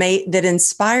that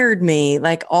inspired me,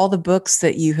 like all the books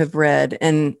that you have read.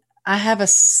 And I have a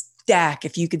stack,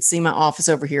 if you could see my office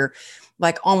over here,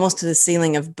 like almost to the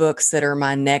ceiling, of books that are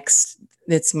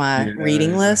it's my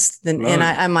reading list. And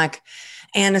I'm like,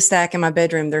 and a stack in my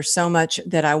bedroom. There's so much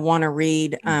that I want to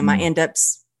read. I end up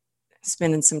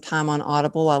spending some time on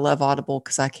Audible. I love Audible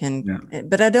because I can,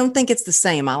 but I don't think it's the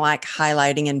same. I like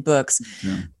highlighting in books,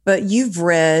 but you've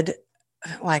read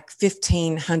like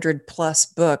 1,500 plus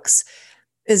books.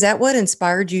 Is that what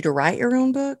inspired you to write your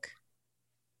own book?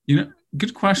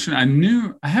 Good question.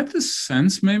 I had this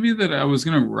sense maybe that I was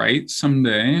going to write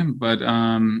someday, but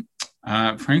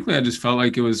frankly, I just felt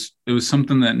like it was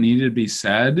something that needed to be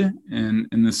said, in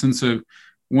the sense of,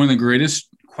 one of the greatest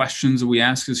questions that we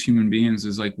ask as human beings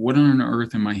is like, what on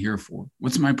earth am I here for?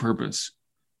 What's my purpose?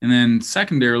 And then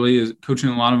secondarily, is coaching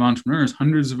a lot of entrepreneurs,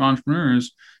 hundreds of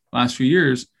entrepreneurs the last few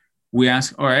years. we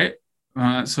ask, all right,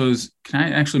 can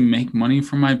I actually make money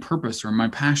from my purpose or my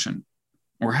passion,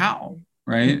 or how?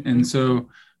 Right. Mm-hmm. And so,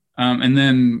 and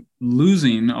then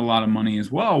losing a lot of money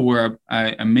as well, where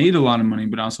I made a lot of money,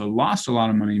 but also lost a lot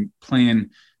of money playing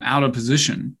out of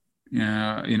position.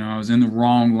 I was in the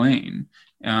wrong lane.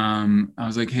 I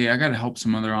was like, hey, I got to help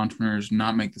some other entrepreneurs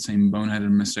not make the same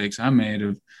boneheaded mistakes I made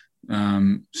of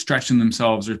stretching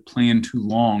themselves or playing too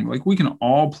long. Like, we can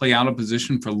all play out of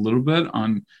position for a little bit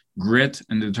on grit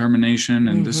and determination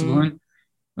and discipline.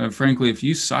 But frankly, if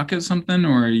you suck at something,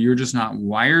 or you're just not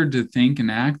wired to think and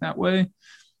act that way,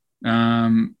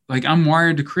 like, I'm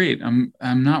wired to create. I'm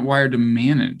not wired to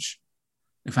manage.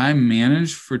 If I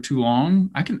manage for too long,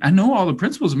 I know all the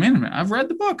principles of management. I've read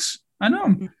the books. I know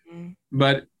them. Mm-hmm.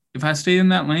 But if I stay in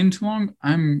that lane too long,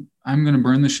 I'm going to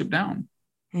burn the ship down.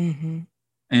 Mm-hmm.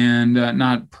 And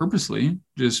not purposely,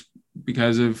 just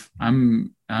because of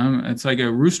it's like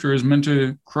a rooster is meant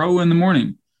to crow in the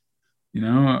morning.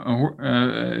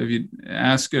 If you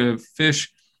ask a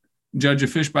fish, judge a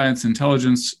fish by its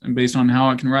intelligence based on how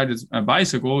it can ride a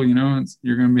bicycle, you're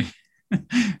going to be,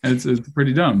 it's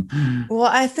pretty dumb. Well,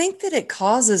 I think that it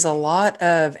causes a lot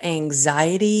of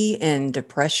anxiety and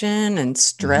depression and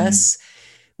stress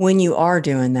when you are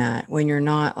doing that, when you're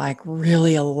not like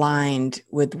really aligned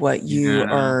with what you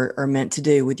are meant to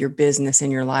do with your business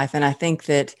and your life. And I think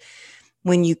that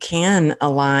when you can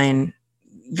align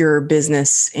your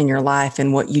business and your life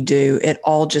and what you do, it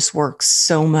all just works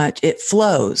so much. It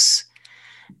flows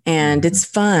and it's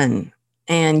fun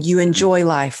and you enjoy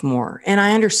life more. And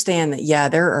I understand that, yeah,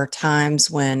 there are times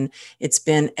when it's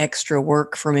been extra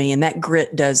work for me and that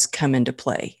grit does come into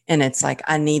play. And it's like,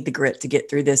 I need the grit to get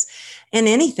through this. And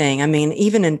anything, I mean,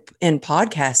 even in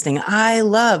podcasting, I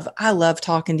love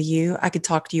talking to you. I could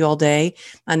talk to you all day.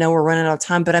 I know we're running out of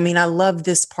time, but I mean, I love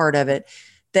this part of it.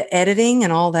 The editing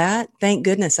and all that, thank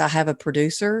goodness I have a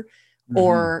producer,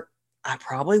 or I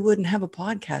probably wouldn't have a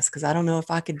podcast because I don't know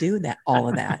if I could do that, all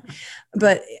of that.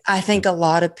 But I think a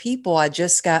lot of people, I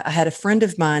had a friend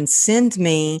of mine send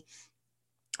me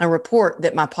a report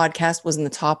that my podcast was in the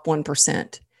top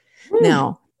 1%.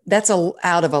 Now, that's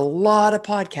out of a lot of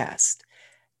podcasts.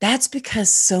 That's because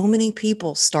so many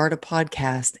people start a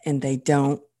podcast and they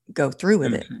don't go through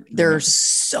with it. There's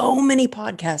so many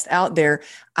podcasts out there.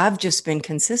 I've just been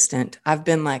consistent. I've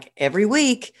been like, every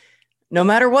week, no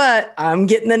matter what, I'm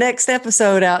getting the next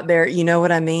episode out there. You know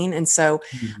what I mean? And so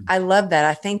I love that.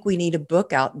 I think we need a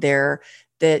book out there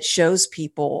that shows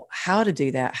people how to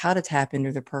do that, how to tap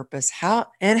into their purpose, how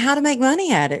to make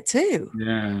money at it too.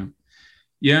 Yeah.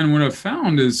 Yeah. And what I've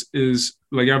found is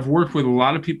like, I've worked with a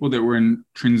lot of people that were in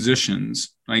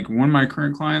transitions. Like, one of my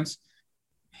current clients,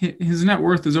 his net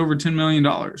worth is over $10 million.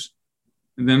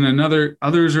 And then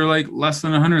others are like less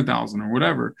than 100,000 or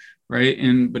whatever. Right.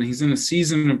 But he's in a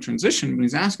season of transition, but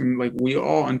he's asking, like, we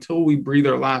all, until we breathe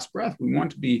our last breath, we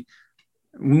want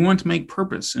to make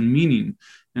purpose and meaning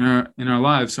in our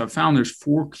lives. So I found there's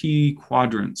 4 key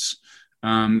quadrants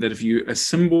that if you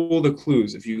assemble the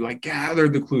clues, if you like gather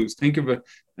the clues, think of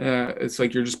it's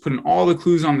like you're just putting all the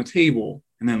clues on the table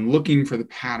and then looking for the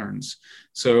patterns.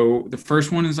 So the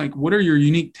first one is like, what are your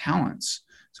unique talents?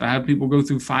 So I have people go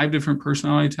through 5 different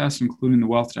personality tests, including the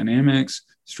Wealth Dynamics,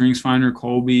 StrengthsFinder,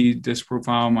 Kolbe, Disc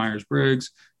Profile,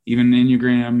 Myers-Briggs, even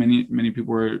Enneagram. Many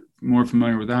people are more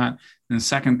familiar with that. And the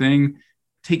second thing,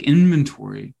 take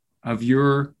inventory of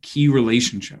your key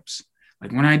relationships.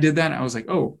 Like, when I did that, I was like,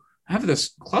 oh, I have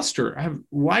this cluster. I've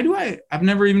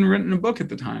never even written a book at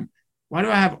the time. Why do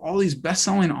I have all these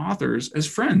best-selling authors as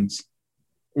friends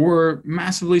or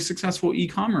massively successful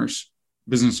e-commerce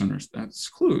business owners? That's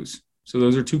clues. So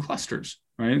those are 2 clusters,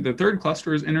 right? The third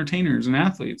cluster is entertainers and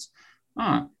athletes.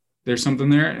 There's something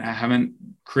there. I haven't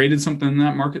created something in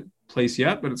that marketplace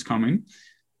yet, but it's coming.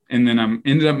 And then I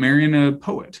ended up marrying a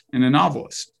poet and a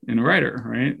novelist and a writer,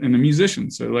 right? And a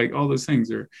musician. So like all those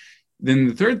things are. Then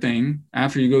the third thing,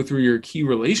 after you go through your key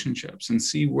relationships and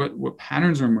see what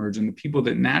patterns are emerging, the people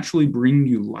that naturally bring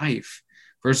you life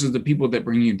versus the people that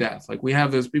bring you death. Like, we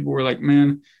have those people who are like,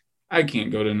 man, I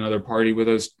can't go to another party with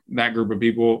that group of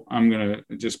people. I'm going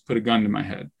to just put a gun to my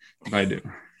head if I do.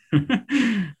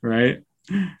 Right?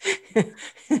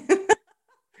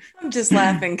 I'm just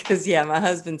laughing because, yeah, my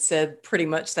husband said pretty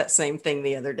much that same thing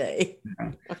the other day.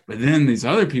 Yeah. But then these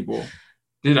other people,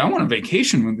 dude, I want a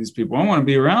vacation with these people. I want to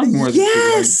be around more of these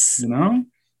yes. people, like,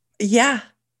 Yeah.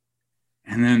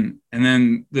 And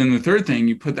then the third thing,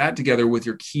 you put that together with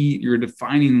your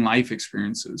defining life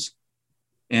experiences.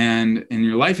 And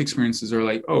your life experiences are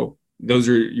like, oh, those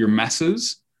are your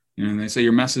messes. And they say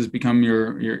your messes become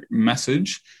your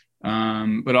message.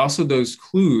 But also those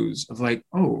clues of like,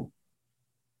 oh,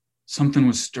 something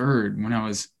was stirred when I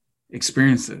was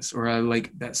experienced this, or I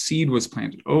like that seed was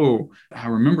planted. Oh, I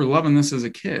remember loving this as a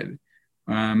kid.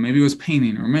 Maybe it was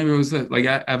painting, or maybe it was that. Like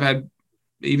I had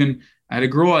a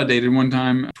girl I dated one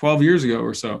time 12 years ago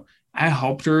or so. I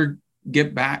helped her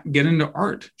get into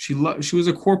art. She was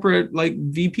a corporate like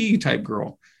VP type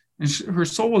girl, and her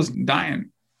soul was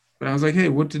dying. But I was like, hey,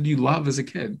 what did you love as a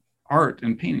kid? Art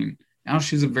and painting. Now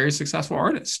she's a very successful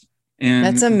artist. And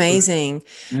that's amazing.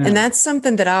 Yeah. And that's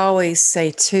something that I always say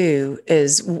too,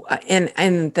 is,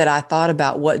 and that I thought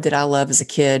about, what did I love as a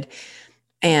kid?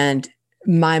 And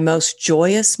my most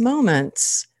joyous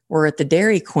moments were at the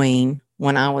Dairy Queen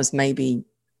when I was maybe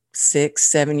 6,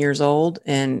 7 years old.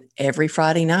 And every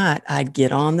Friday night I'd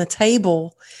get on the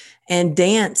table and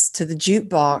dance to the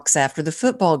jukebox after the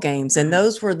football games. And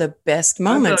those were the best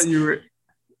moments. I thought you were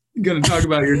going to talk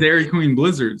about your Dairy Queen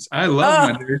blizzards. I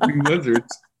love my Dairy Queen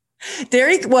blizzards.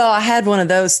 Well, I had one of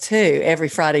those too every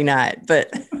Friday night,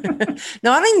 but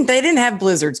no, I mean, they didn't have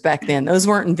blizzards back then. Those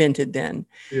weren't invented then.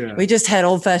 Yeah. We just had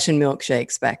old fashioned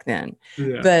milkshakes back then.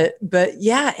 Yeah. But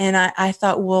yeah. And I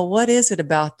thought, well, what is it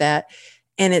about that?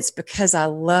 And it's because I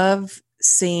love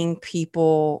seeing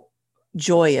people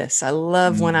joyous. I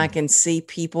love when I can see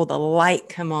people, the light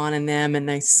come on in them and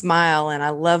they smile. And I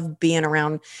love being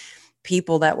around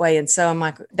people that way. And so I'm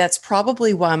like, that's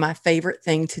probably why my favorite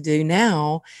thing to do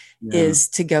now is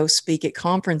to go speak at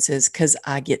conferences, because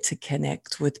I get to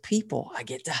connect with people. I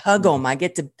get to hug them. I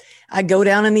go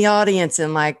down in the audience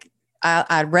and like,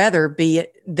 I'd rather be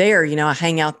there, I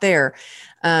hang out there.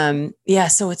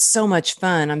 So it's so much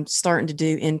fun. I'm starting to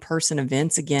do in-person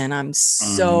events again. I'm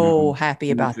so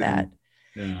happy about that.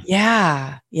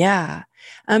 Yeah.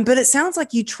 But it sounds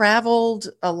like you traveled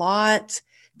a lot.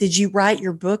 Did you write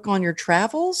your book on your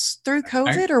travels through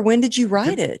COVID, or when did you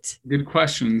write it? Good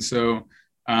question. So,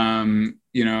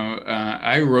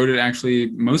 I wrote it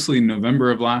actually mostly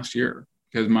November of last year,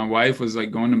 because my wife was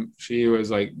like she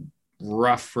was like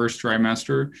rough first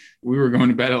trimester. We were going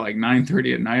to bed at like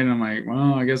 9:30 at night. And I'm like,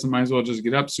 well, I guess I might as well just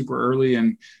get up super early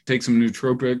and take some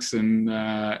nootropics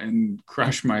and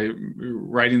crush my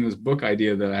writing this book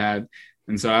idea that I had.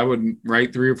 And so I would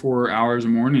write 3 or 4 hours a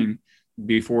morning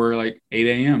before like 8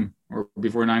 a.m. or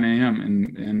before 9 a.m.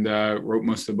 and wrote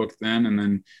most of the book then. And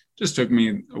then just took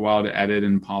me a while to edit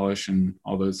and polish and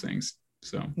all those things.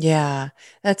 So, yeah,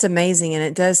 that's amazing. And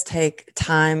it does take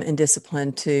time and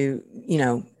discipline to,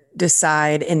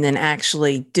 decide and then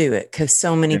actually do it. Cause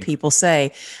so many people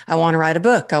say, I want to write a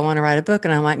book. I want to write a book.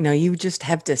 And I'm like, no, you just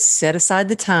have to set aside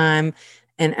the time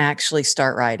and actually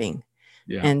start writing.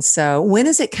 Yeah. And so when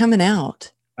is it coming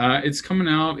out? It's coming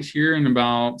out here in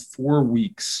about 4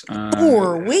 weeks.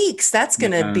 4 weeks. That's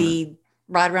going to be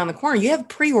right around the corner. You have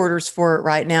pre-orders for it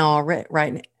right now already,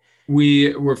 right?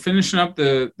 We're finishing up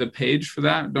the page for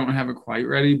that. Don't have it quite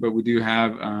ready, but we do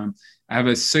have, I have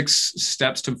a 6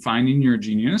 steps to finding your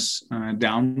genius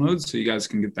download. So you guys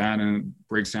can get that, and it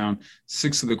breaks down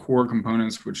 6 of the core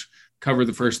components, which cover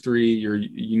the first 3, your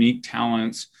unique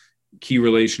talents, key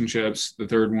relationships. The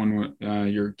third one,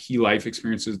 your key life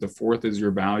experiences. The fourth is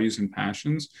your values and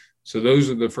passions. So those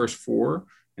are the first 4.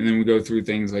 And then we go through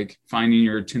things like finding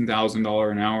your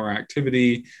 $10,000 an hour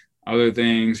activity, other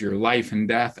things, your life and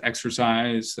death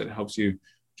exercise that helps you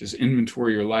just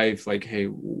inventory your life. Like, hey,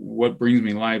 what brings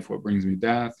me life? What brings me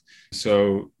death?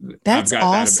 So that's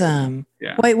awesome.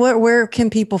 Yeah. Wait, where can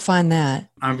people find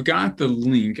that? I've got the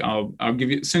link. I'll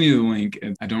send you the link.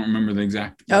 And I don't remember the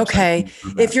exact. Okay.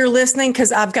 If you're listening,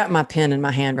 cause I've got my pen in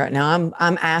my hand right now.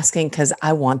 I'm asking cause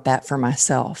I want that for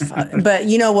myself. But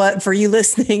you know what, for you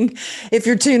listening, if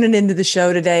you're tuning into the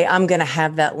show today, I'm going to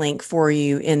have that link for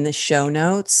you in the show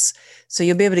notes. So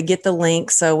you'll be able to get the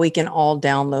link so we can all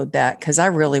download that, because I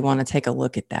really want to take a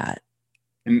look at that.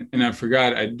 And I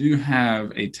forgot, I do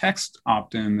have a text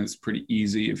opt-in that's pretty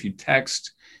easy. If you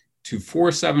text to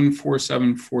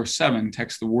 474747,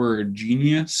 text the word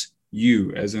genius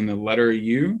U, as in the letter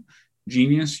U,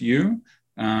 genius U,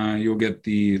 you'll get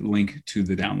the link to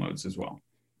the downloads as well.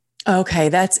 Okay,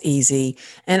 that's easy.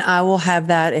 And I will have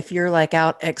that. If you're like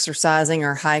out exercising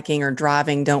or hiking or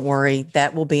driving, don't worry.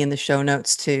 That will be in the show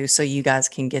notes too. So you guys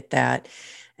can get that.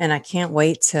 And I can't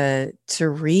wait to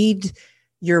read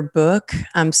your book.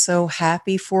 I'm so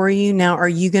happy for you. Now, are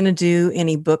you going to do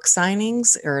any book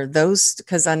signings or those?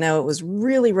 Because I know it was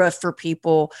really rough for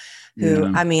people who,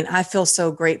 I mean, I feel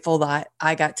so grateful that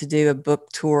I got to do a book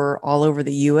tour all over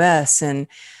the US, and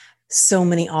so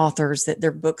many authors that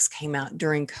their books came out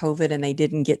during COVID and they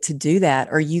didn't get to do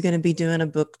that. Are you going to be doing a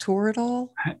book tour at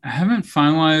all? I haven't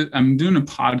finalized. I'm doing a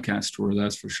podcast tour,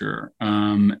 that's for sure.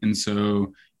 And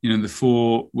so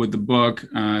with the book,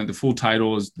 the full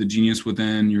title is The Genius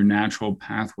Within: Your Natural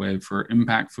Pathway for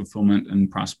Impact, Fulfillment, and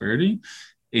Prosperity.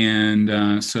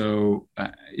 And so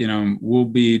we'll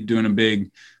be doing a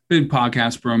big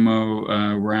podcast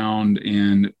promo round,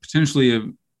 and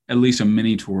potentially at least a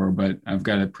mini tour, but I've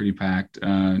got it pretty packed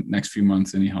next few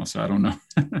months anyhow. So I don't know.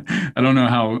 I don't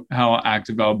know how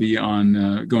active I'll be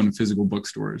on going to physical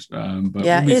bookstores. But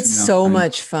yeah, it's so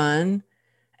much fun.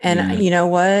 And you know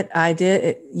what I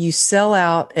did? You sell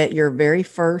out at your very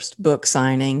first book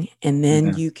signing, and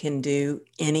then you can do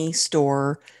any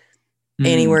store,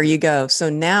 anywhere you go. So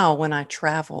now when I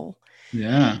travel,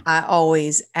 I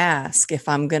always ask if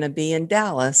I'm going to be in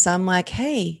Dallas. I'm like,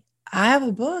 hey, I have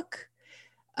a book.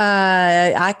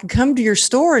 I could come to your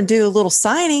store and do a little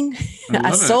signing.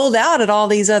 I sold out at all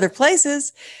these other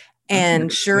places.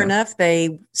 And sure enough,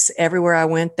 everywhere I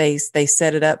went, they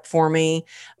set it up for me.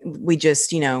 We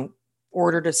just,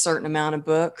 ordered a certain amount of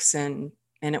books, and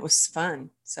it was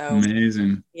fun. So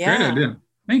amazing. Yeah. Great idea.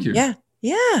 Thank you. Yeah.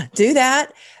 Yeah. Do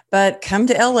that. But come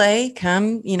to LA, I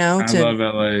love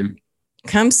LA.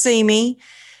 Come see me.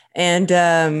 And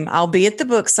I'll be at the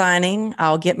book signing.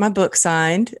 I'll get my book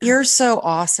signed. You're so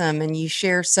awesome, and you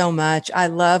share so much. I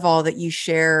love all that you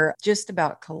share just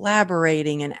about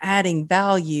collaborating and adding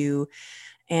value.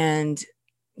 And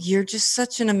you're just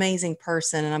such an amazing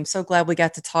person. And I'm so glad we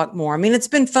got to talk more. I mean, it's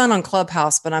been fun on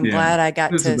Clubhouse, but I'm glad I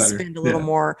got to spend a little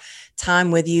more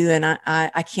time with you. And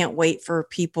I can't wait for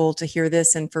people to hear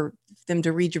this and for them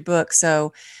to read your book.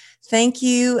 So thank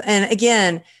you. And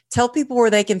again, tell people where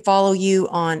they can follow you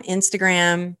on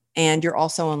Instagram, and you're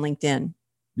also on LinkedIn.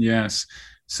 Yes.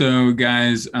 So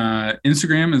guys,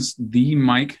 Instagram is the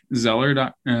Mike Zeller.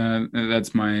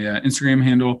 That's my Instagram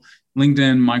handle.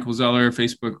 LinkedIn, Michael Zeller.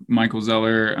 Facebook, Michael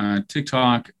Zeller.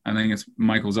 TikTok, I think it's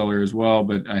Michael Zeller as well,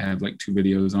 but I have like 2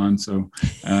 videos on. So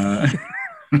I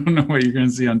don't know what you're going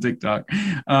to see on TikTok.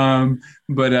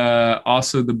 But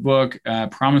also the book,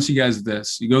 promise you guys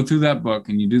this. You go through that book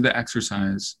and you do the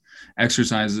exercises I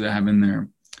have in there.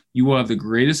 You will have the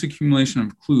greatest accumulation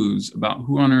of clues about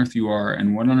who on earth you are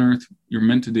and what on earth you're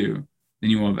meant to do than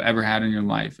you will have ever had in your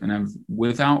life. And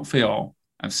without fail,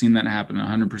 I've seen that happen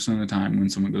 100% of the time when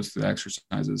someone goes through the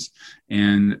exercises.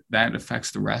 And that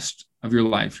affects the rest of your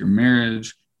life, your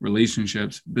marriage,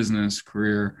 relationships, business,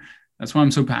 career. That's why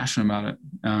I'm so passionate about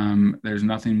it. There's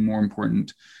nothing more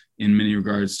important in many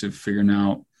regards to figuring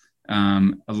out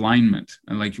alignment.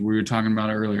 And like we were talking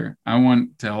about earlier, I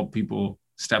want to help people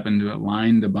step into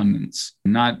aligned abundance,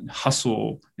 not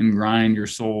hustle and grind your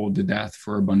soul to death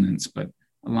for abundance, but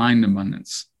aligned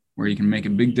abundance where you can make a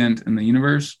big dent in the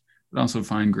universe, but also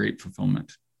find great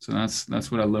fulfillment. So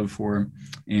that's what I live for,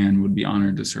 and would be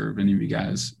honored to serve any of you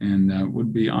guys, and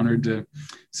would be honored to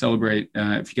celebrate.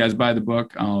 If you guys buy the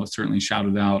book, I'll certainly shout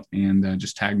it out, and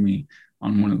just tag me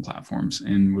on one of the platforms,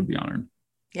 and would be honored.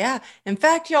 Yeah. In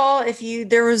fact, y'all,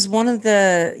 there was one of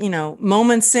the,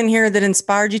 moments in here that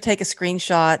inspired you, take a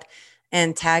screenshot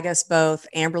and tag us both,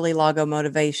 Amberly Lago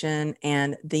Motivation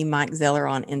and the Mike Zeller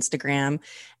on Instagram.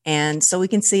 And so we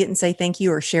can see it and say thank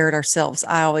you, or share it ourselves.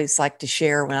 I always like to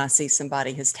share when I see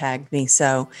somebody has tagged me.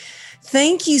 So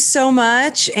thank you so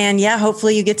much. And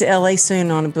hopefully you get to LA soon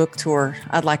on a book tour.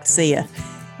 I'd like to see you.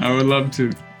 I would love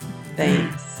to.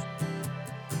 Thanks.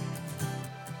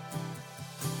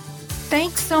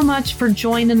 Thanks so much for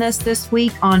joining us this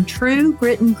week on True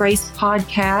Grit and Grace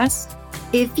Podcast.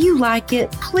 If you like it,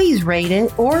 please rate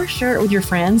it or share it with your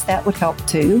friends. That would help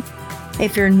too.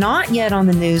 If you're not yet on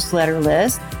the newsletter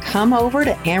list, come over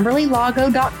to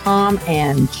amberlylago.com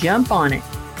and jump on it.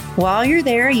 While you're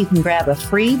there, you can grab a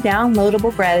free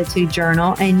downloadable gratitude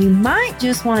journal, and you might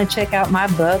just want to check out my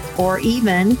book, or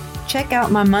even check out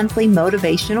my monthly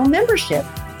motivational membership.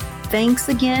 Thanks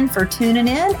again for tuning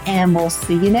in, and we'll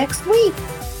see you next week.